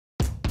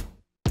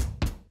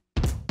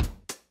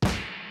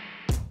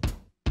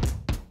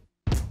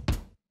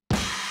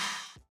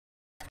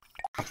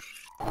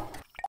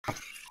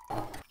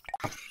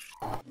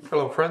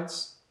Hello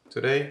friends,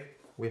 today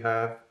we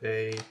have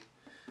a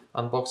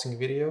unboxing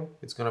video.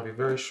 It's gonna be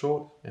very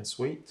short and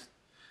sweet.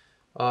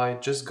 I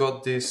just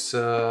got this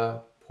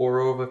pour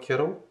over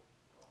kettle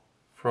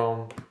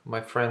from my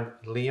friend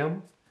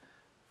Liam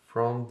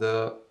from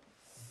the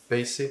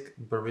Basic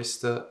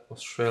Barista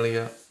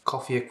Australia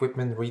coffee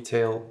equipment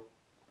retail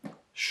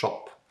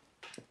shop.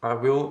 I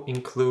will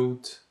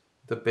include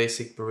the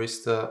Basic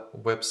Barista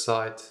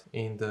website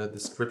in the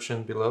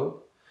description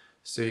below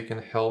so you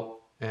can help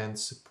and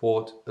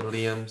support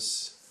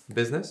Liam's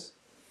business,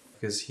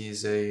 because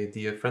he's a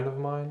dear friend of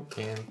mine,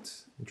 and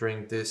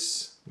during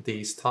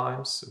these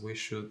times we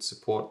should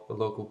support the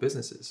local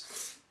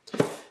businesses.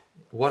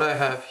 What I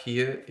have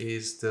here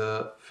is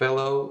the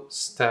Fellow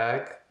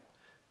Stagg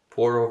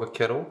pour over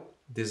kettle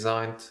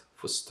designed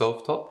for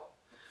stovetop.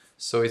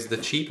 So it's the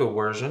cheaper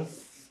version.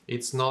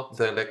 It's not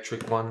the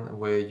electric one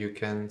where you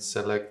can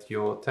select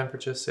your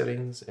temperature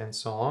settings and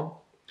so on.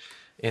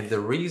 And the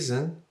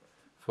reason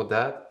for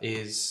that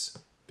is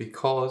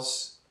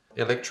because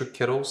electric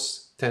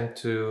kettles tend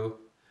to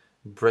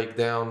break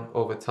down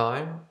over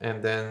time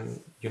and then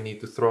you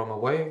need to throw them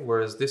away,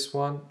 whereas this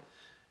one,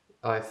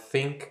 I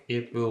think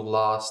it will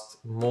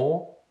last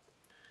more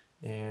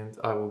and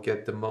I will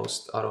get the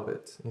most out of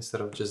it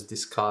instead of just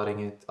discarding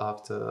it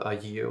after a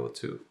year or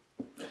two.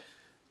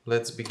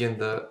 Let's begin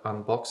the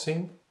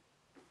unboxing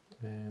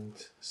and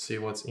see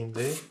what's in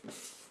there.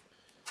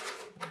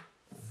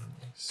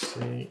 Let's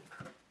see.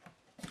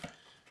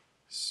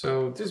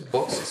 So this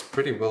box is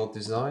pretty well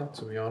designed,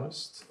 to be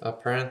honest.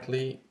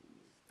 Apparently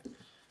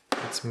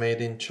it's made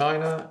in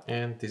China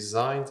and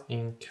designed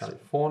in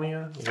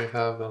California. We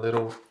have a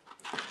little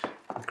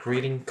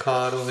greeting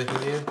card over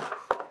here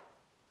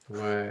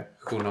where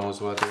who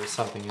knows what, there's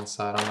something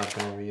inside. I'm not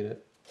gonna read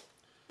it.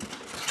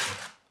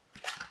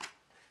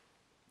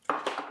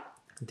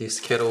 This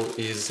kettle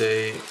is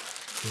a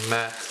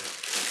matte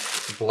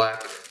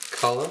black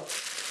color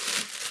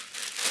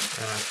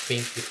and I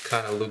think it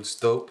kind of looks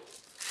dope.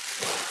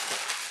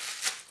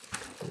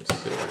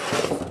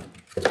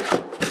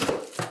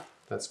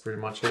 That's pretty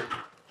much it.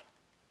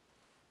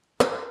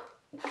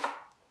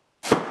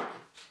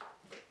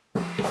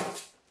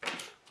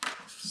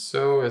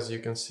 So as you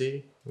can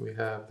see, we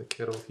have the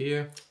kettle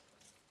here.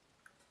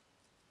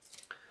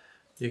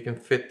 You can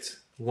fit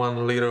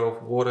 1 liter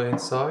of water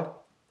inside.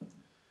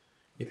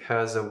 It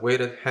has a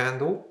weighted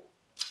handle,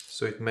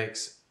 so it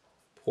makes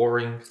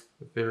pouring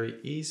very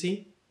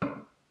easy.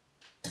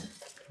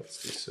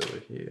 What's this over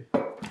here?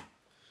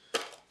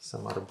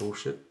 Some other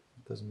bullshit,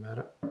 doesn't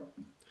matter.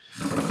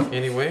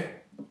 Anyway,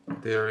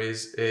 there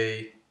is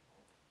a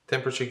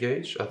temperature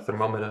gauge, a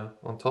thermometer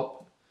on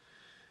top,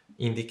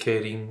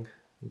 indicating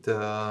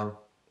the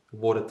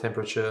water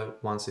temperature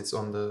once it's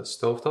on the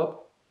stovetop.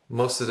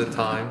 Most of the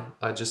time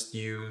I just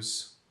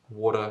use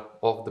water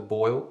off the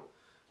boil,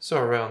 so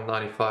around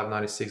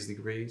 95-96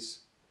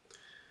 degrees.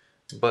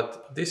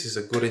 But this is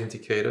a good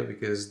indicator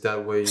because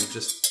that way you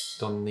just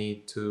don't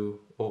need to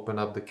open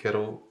up the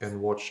kettle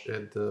and watch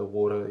the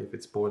water if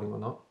it's boiling or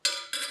not.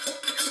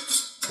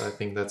 So I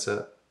think that's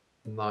a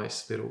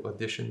nice little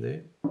addition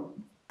there.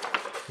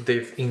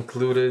 They've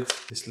included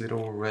this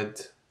little red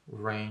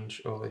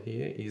range over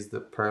here is the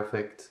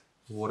perfect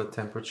water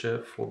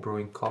temperature for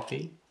brewing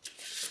coffee.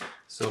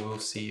 So we'll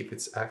see if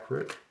it's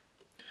accurate.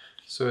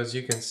 So as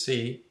you can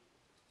see,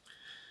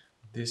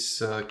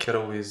 this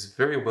kettle is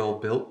very well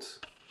built.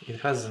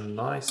 It has a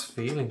nice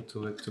feeling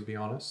to it, to be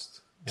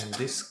honest. And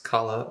this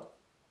color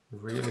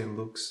really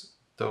looks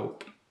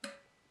dope.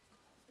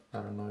 I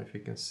don't know if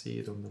you can see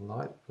it on the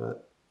light,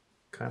 but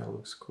kind of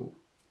looks cool.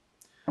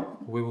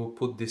 We will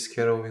put this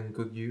kettle in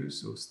good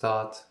use. We'll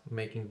start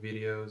making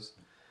videos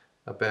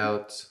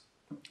about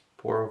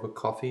pour over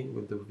coffee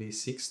with the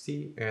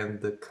V60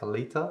 and the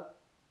Kalita.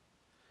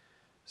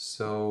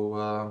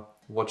 So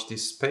watch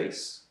this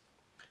space.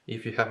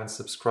 If you haven't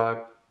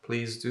subscribed,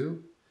 please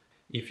do.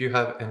 If you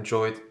have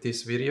enjoyed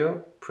this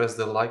video, press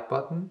the like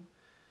button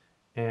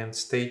and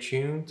stay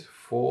tuned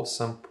for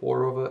some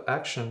pour over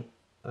action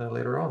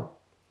later on.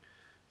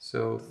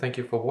 So thank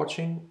you for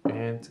watching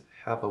and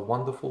have a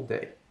wonderful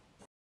day.